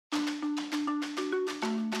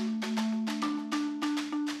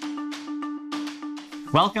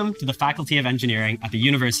Welcome to the Faculty of Engineering at the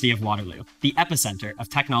University of Waterloo, the epicenter of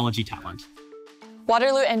technology talent.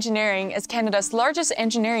 Waterloo Engineering is Canada's largest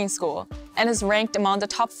engineering school and is ranked among the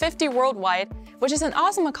top 50 worldwide, which is an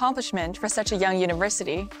awesome accomplishment for such a young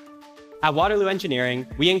university. At Waterloo Engineering,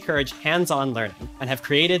 we encourage hands-on learning and have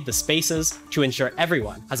created the spaces to ensure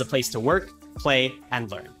everyone has a place to work, play,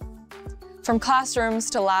 and learn. From classrooms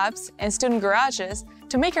to labs and student garages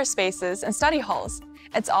to makerspaces and study halls,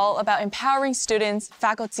 it's all about empowering students,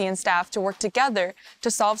 faculty, and staff to work together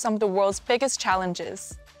to solve some of the world's biggest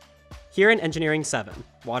challenges. Here in Engineering 7,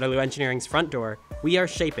 Waterloo Engineering's front door, we are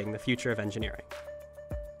shaping the future of engineering.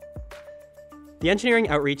 The Engineering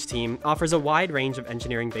Outreach team offers a wide range of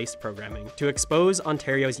engineering-based programming to expose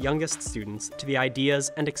Ontario's youngest students to the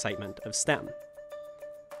ideas and excitement of STEM.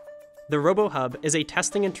 The RoboHub is a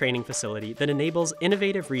testing and training facility that enables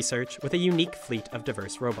innovative research with a unique fleet of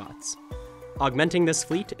diverse robots. Augmenting this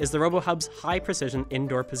fleet is the RoboHub's high-precision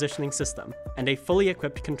indoor positioning system and a fully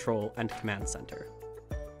equipped control and command center.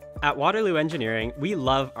 At Waterloo Engineering, we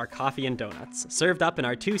love our coffee and donuts, served up in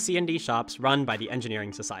our 2 C&D shops run by the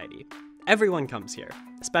Engineering Society. Everyone comes here,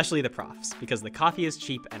 especially the profs, because the coffee is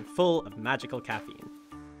cheap and full of magical caffeine.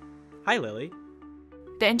 Hi, Lily.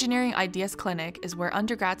 The Engineering Ideas Clinic is where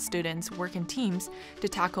undergrad students work in teams to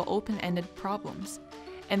tackle open-ended problems.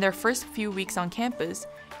 In their first few weeks on campus,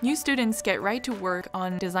 new students get right to work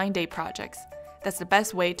on design day projects. That's the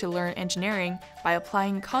best way to learn engineering, by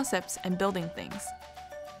applying concepts and building things.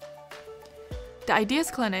 The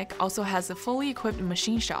Ideas Clinic also has a fully equipped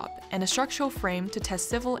machine shop and a structural frame to test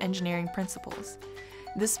civil engineering principles.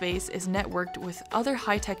 This space is networked with other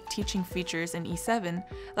high-tech teaching features in E7,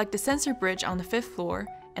 like the sensor bridge on the 5th floor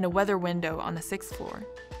and a weather window on the 6th floor.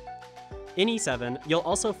 In E7, you'll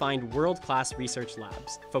also find world-class research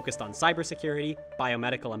labs focused on cybersecurity,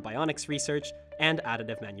 biomedical and bionics research, and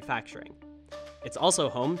additive manufacturing. It's also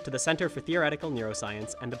home to the Center for Theoretical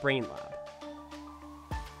Neuroscience and the Brain Lab.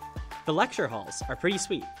 The lecture halls are pretty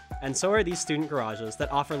sweet, and so are these student garages that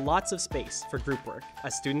offer lots of space for group work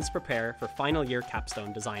as students prepare for final year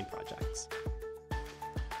capstone design projects.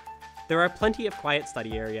 There are plenty of quiet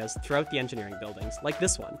study areas throughout the engineering buildings, like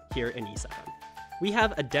this one here in E7. We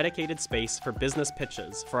have a dedicated space for business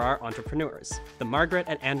pitches for our entrepreneurs, the Margaret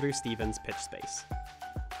and Andrew Stevens Pitch Space.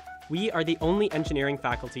 We are the only engineering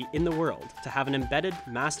faculty in the world to have an embedded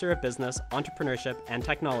Master of Business, Entrepreneurship and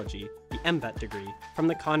Technology, the MBET degree, from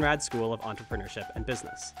the Conrad School of Entrepreneurship and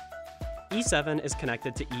Business. E7 is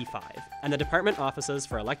connected to E5, and the department offices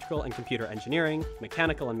for Electrical and Computer Engineering,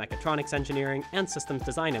 Mechanical and Mechatronics Engineering, and Systems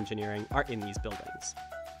Design Engineering are in these buildings.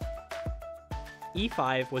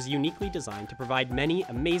 E5 was uniquely designed to provide many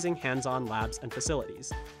amazing hands-on labs and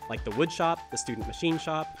facilities, like the wood shop, the student machine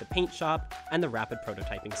shop, the paint shop, and the rapid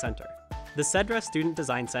prototyping center. The CEDRA Student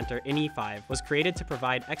Design Center in E5 was created to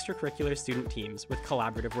provide extracurricular student teams with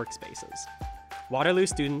collaborative workspaces. Waterloo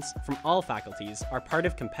students from all faculties are part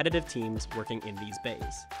of competitive teams working in these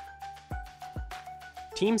bays.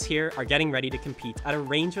 Teams here are getting ready to compete at a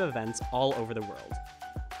range of events all over the world.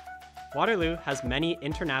 Waterloo has many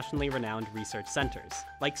internationally renowned research centers,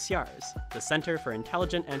 like CIARS, the Center for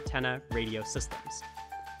Intelligent Antenna Radio Systems.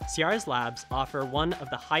 CIARS labs offer one of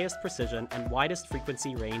the highest precision and widest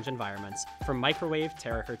frequency range environments for microwave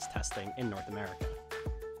terahertz testing in North America.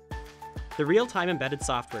 The Real-Time Embedded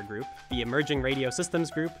Software Group, the Emerging Radio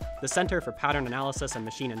Systems Group, the Center for Pattern Analysis and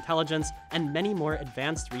Machine Intelligence, and many more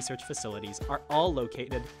advanced research facilities are all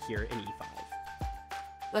located here in E5.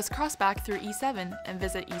 Let's cross back through E7 and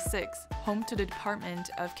visit E6, home to the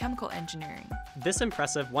Department of Chemical Engineering. This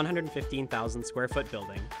impressive 115,000 square foot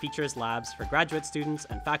building features labs for graduate students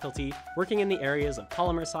and faculty working in the areas of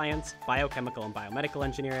polymer science, biochemical and biomedical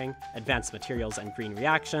engineering, advanced materials and green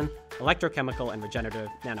reaction, electrochemical and regenerative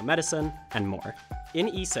nanomedicine, and more. In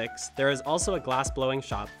E6, there is also a glass-blowing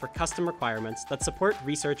shop for custom requirements that support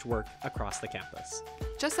research work across the campus.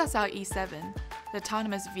 Just outside E7, the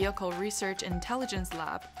Autonomous Vehicle Research and Intelligence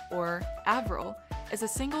Lab, or AVRIL, is a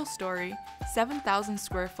single-story, 7,000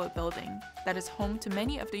 square foot building that is home to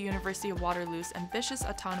many of the University of Waterloo's ambitious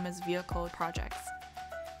autonomous vehicle projects.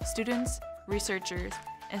 Students, researchers,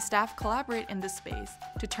 and staff collaborate in this space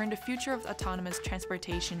to turn the future of autonomous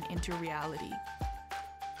transportation into reality.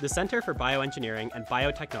 The Center for Bioengineering and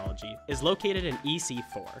Biotechnology is located in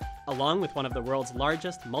EC4, along with one of the world's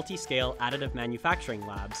largest multi-scale additive manufacturing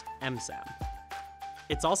labs, MSAM.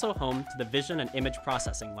 It's also home to the Vision and Image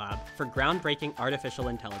Processing Lab for groundbreaking artificial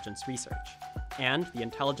intelligence research, and the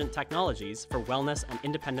Intelligent Technologies for Wellness and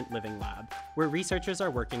Independent Living Lab, where researchers are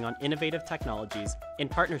working on innovative technologies in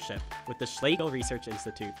partnership with the Schlegel Research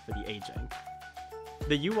Institute for the Aging.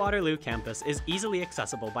 The Waterloo campus is easily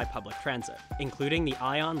accessible by public transit, including the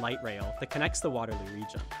Ion Light Rail that connects the Waterloo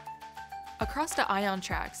region. Across the Ion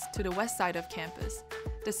tracks to the west side of campus,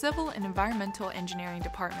 the Civil and Environmental Engineering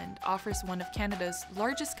Department offers one of Canada's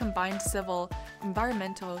largest combined civil,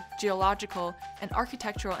 environmental, geological, and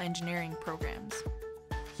architectural engineering programs.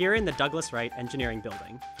 Here in the Douglas Wright Engineering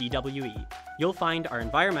Building, DWE, you'll find our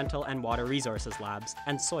Environmental and Water Resources Labs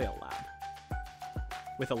and Soil Lab.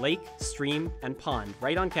 With a lake, stream, and pond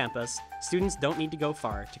right on campus, students don't need to go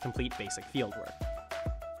far to complete basic fieldwork.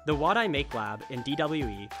 The What I Make Lab in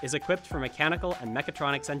DWE is equipped for mechanical and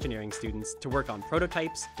mechatronics engineering students to work on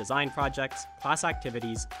prototypes, design projects, class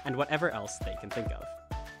activities, and whatever else they can think of.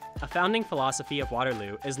 A founding philosophy of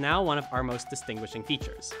Waterloo is now one of our most distinguishing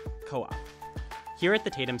features, co-op. Here at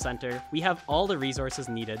the Tatum Center, we have all the resources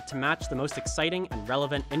needed to match the most exciting and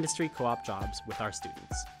relevant industry co-op jobs with our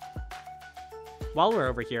students. While we're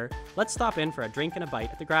over here, let's stop in for a drink and a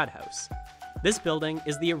bite at the Grad House. This building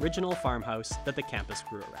is the original farmhouse that the campus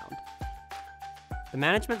grew around. The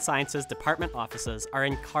Management Sciences Department offices are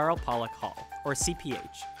in Carl Pollack Hall, or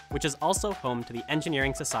CPH, which is also home to the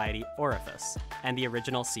Engineering Society Orifice and the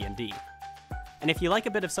original C&D. And if you like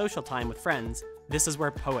a bit of social time with friends, this is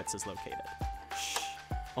where Poets is located. Shh,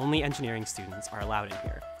 only engineering students are allowed in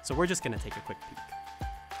here, so we're just gonna take a quick peek.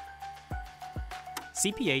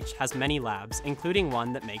 CPH has many labs, including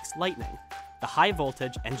one that makes lightning, the High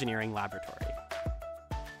Voltage Engineering Laboratory.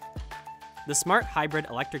 The Smart Hybrid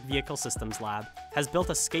Electric Vehicle Systems Lab has built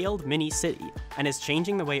a scaled mini-city and is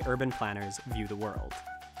changing the way urban planners view the world.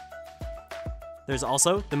 There's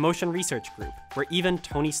also the Motion Research Group, where even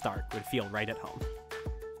Tony Stark would feel right at home.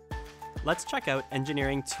 Let's check out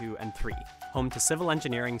Engineering 2 and 3, home to Civil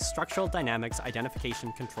Engineering's Structural Dynamics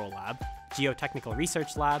Identification Control Lab, Geotechnical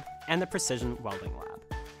Research Lab, and the Precision Welding Lab.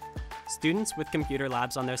 Students with computer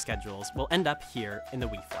labs on their schedules will end up here in the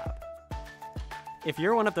WEEF Lab. If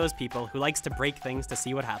you're one of those people who likes to break things to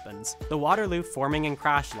see what happens, the Waterloo Forming and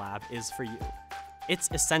Crash Lab is for you. It's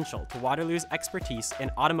essential to Waterloo's expertise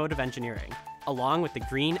in automotive engineering, along with the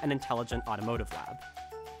Green and Intelligent Automotive Lab.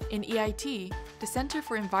 In EIT, the Center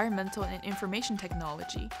for Environmental and Information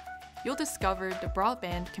Technology, you'll discover the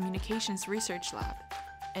Broadband Communications Research Lab,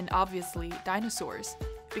 and obviously dinosaurs,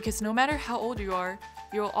 because no matter how old you are,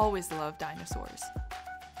 you'll always love dinosaurs.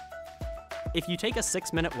 If you take a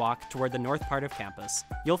 6-minute walk toward the north part of campus,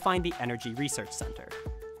 you'll find the Energy Research Center.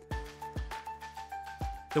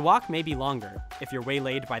 The walk may be longer if you're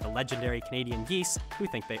waylaid by the legendary Canadian geese who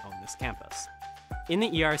think they own this campus. In the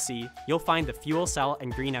ERC, you'll find the Fuel Cell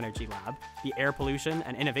and Green Energy Lab, the Air Pollution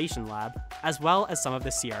and Innovation Lab, as well as some of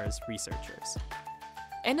the CR's researchers.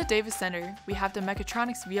 In the Davis Center, we have the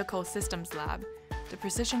Mechatronics Vehicle Systems Lab, the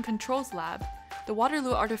Precision Controls Lab, the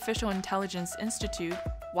Waterloo Artificial Intelligence Institute,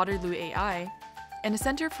 Waterloo AI, and the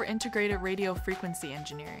Center for Integrated Radio Frequency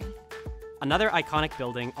Engineering. Another iconic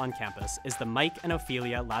building on campus is the Mike and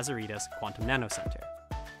Ophelia Lazaridis Quantum Nanocenter.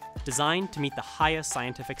 Designed to meet the highest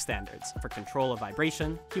scientific standards for control of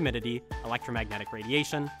vibration, humidity, electromagnetic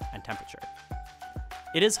radiation, and temperature.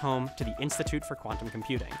 It is home to the Institute for Quantum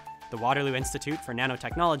Computing, the Waterloo Institute for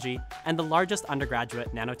Nanotechnology, and the largest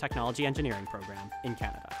undergraduate nanotechnology engineering program in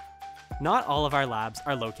Canada. Not all of our labs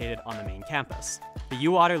are located on the main campus. The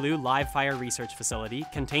Waterloo Live Fire Research Facility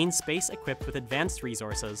contains space equipped with advanced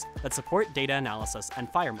resources that support data analysis and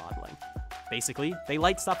fire modeling. Basically, they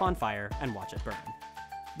light stuff on fire and watch it burn.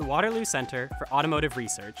 The Waterloo Centre for Automotive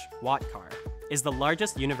Research, WATCAR, is the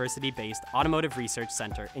largest university-based automotive research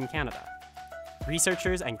centre in Canada.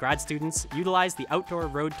 Researchers and grad students utilize the outdoor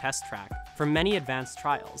road test track for many advanced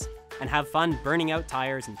trials and have fun burning out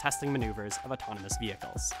tires and testing maneuvers of autonomous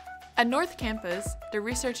vehicles. At North Campus, the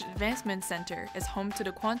Research Advancement Center is home to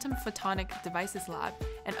the Quantum Photonic Devices Lab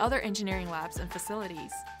and other engineering labs and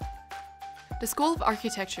facilities. The School of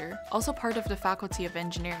Architecture, also part of the Faculty of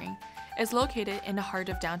Engineering, is located in the heart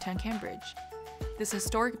of downtown Cambridge. This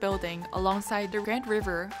historic building, alongside the Grand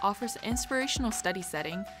River, offers an inspirational study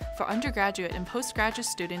setting for undergraduate and postgraduate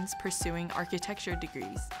students pursuing architecture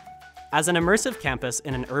degrees. As an immersive campus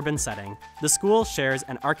in an urban setting, the school shares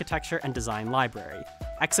an architecture and design library,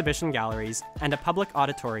 exhibition galleries, and a public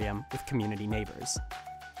auditorium with community neighbors.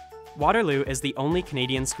 Waterloo is the only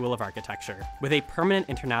Canadian School of Architecture with a permanent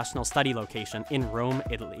international study location in Rome,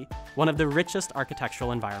 Italy, one of the richest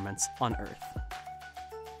architectural environments on Earth.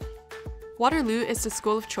 Waterloo is the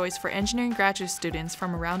school of choice for engineering graduate students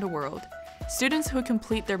from around the world. Students who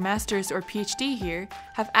complete their master's or PhD here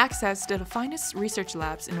have access to the finest research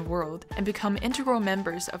labs in the world and become integral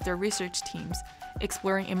members of their research teams,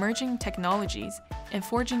 exploring emerging technologies and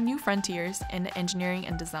forging new frontiers in engineering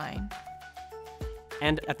and design.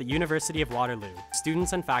 And at the University of Waterloo,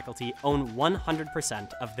 students and faculty own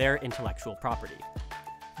 100% of their intellectual property.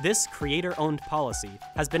 This creator-owned policy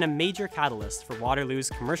has been a major catalyst for Waterloo's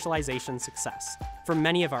commercialization success for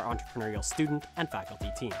many of our entrepreneurial student and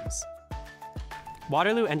faculty teams.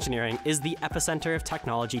 Waterloo Engineering is the epicenter of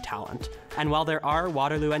technology talent, and while there are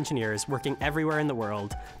Waterloo engineers working everywhere in the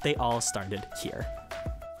world, they all started here.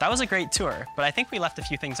 That was a great tour, but I think we left a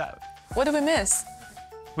few things out. What did we miss?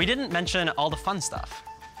 We didn't mention all the fun stuff.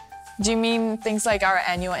 Do you mean things like our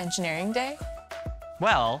annual engineering day?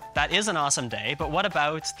 Well, that is an awesome day, but what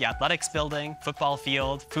about the athletics building, football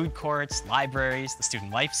field, food courts, libraries, the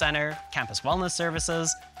Student Life Center, campus wellness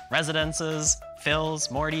services, residences, Phil's,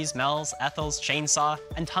 Morty's, Mel's, Ethel's, Chainsaw,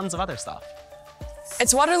 and tons of other stuff.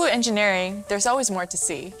 It's Waterloo Engineering. There's always more to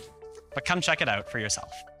see. But come check it out for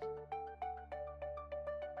yourself.